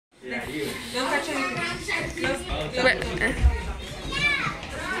Don't catch anything.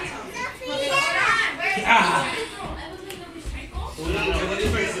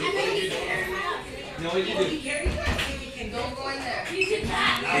 No, what did you do? Don't go in there.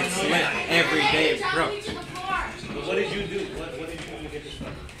 It's lit every day, bro. What did you do? What did you do to get this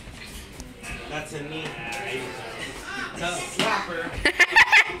stuff? That's a knee. Tell slapper.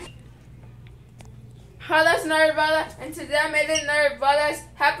 Hello, Nerd Brothers, and today I made it Nerd Brothers.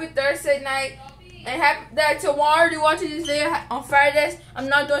 Happy Thursday night, and happy that tomorrow you watching this video on Fridays. I'm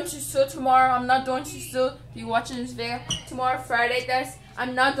not doing too soon tomorrow. I'm not doing too soon. You watching this video tomorrow, Friday, guys.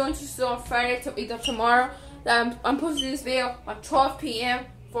 I'm not doing too soon on Friday to either tomorrow. That I'm posting this video at 12 p.m.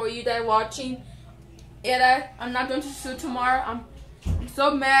 for you that are watching. Yeah, that I'm not doing too soon tomorrow. I'm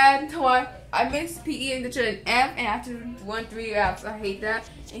so mad. I missed PE and the an F, and after 1-3 Fs, I hate that.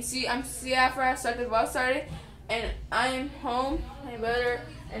 And see, after I started, well started, and I am home, my brother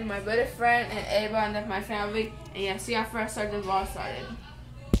and my better friend and everyone of my family. And yeah, see after I started, well started.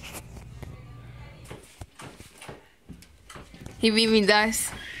 He beat me,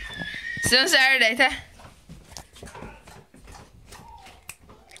 guys. Still Saturday, huh?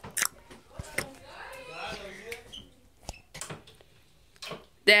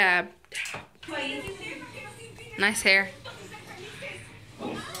 Dab. Nice hair.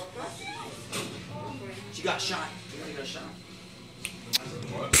 She got shot. She got shot.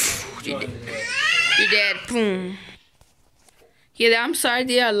 You're dead. Boom. Yeah, I'm sorry.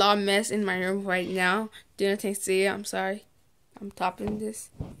 There's a lot of mess in my room right now. Do nothing to see it. I'm sorry. I'm topping this.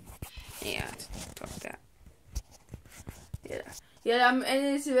 Yeah, top that. Yeah, I'm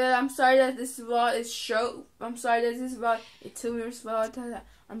ending this video. I'm sorry that this vlog is short. I'm sorry that this vlog is 2 minutes vlog.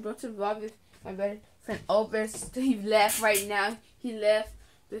 I'm going to vlog with my better friend Obers. He left right now. He left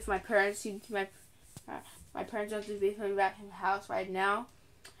with my parents. My parents are to be coming back in the house right now.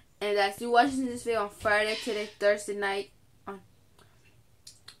 And as you're watching this video on Friday, today, Thursday night. I'm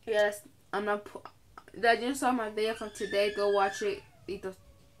not. That you saw my video from today. Go watch it. Either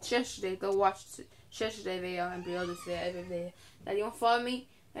yesterday. Go watch yesterday video and below this video every day. That you want to follow me,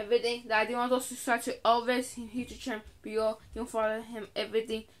 everything. That you want to subscribe to Elvis, YouTube channel below. You want to follow him,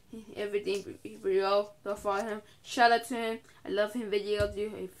 everything below. Don't follow him. Shout out to him. I love him videos.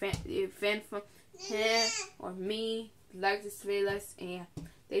 You a fan from him or me. Like this video, and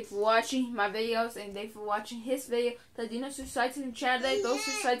thanks for watching my videos and thanks for watching his video. So do not subscribe to his channel. Go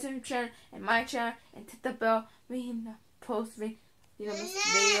subscribe to his channel and my channel and hit the bell. Make him post me. You know, this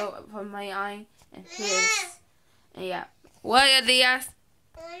video from my eye and his. And yeah. What Diaz?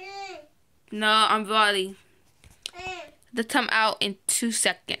 No, I'm vlogging. The time out in 2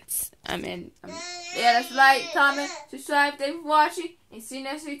 seconds. Yeah, that's like, comment, subscribe, thanks for watching, and see you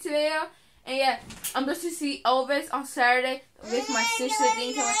next week's video. And yeah, I'm going to see Elvis on Saturday with my sister.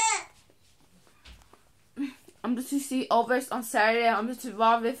 I'm going to see Elvis on Saturday. I'm going to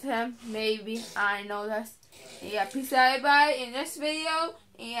vlog with him, maybe. I know that's. And yeah, peace out, everybody, in this video.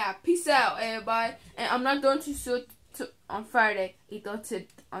 And yeah, peace out, everybody. And I'm not going to shoot on Friday. Either to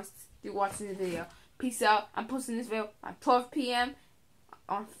watching the video. Peace out. I'm posting this video at 12 p.m.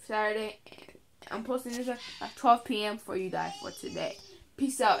 on Saturday. And I'm posting this video at 12 p.m. for you guys for today.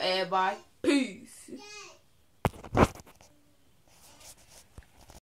 Peace out, everybody. Peace.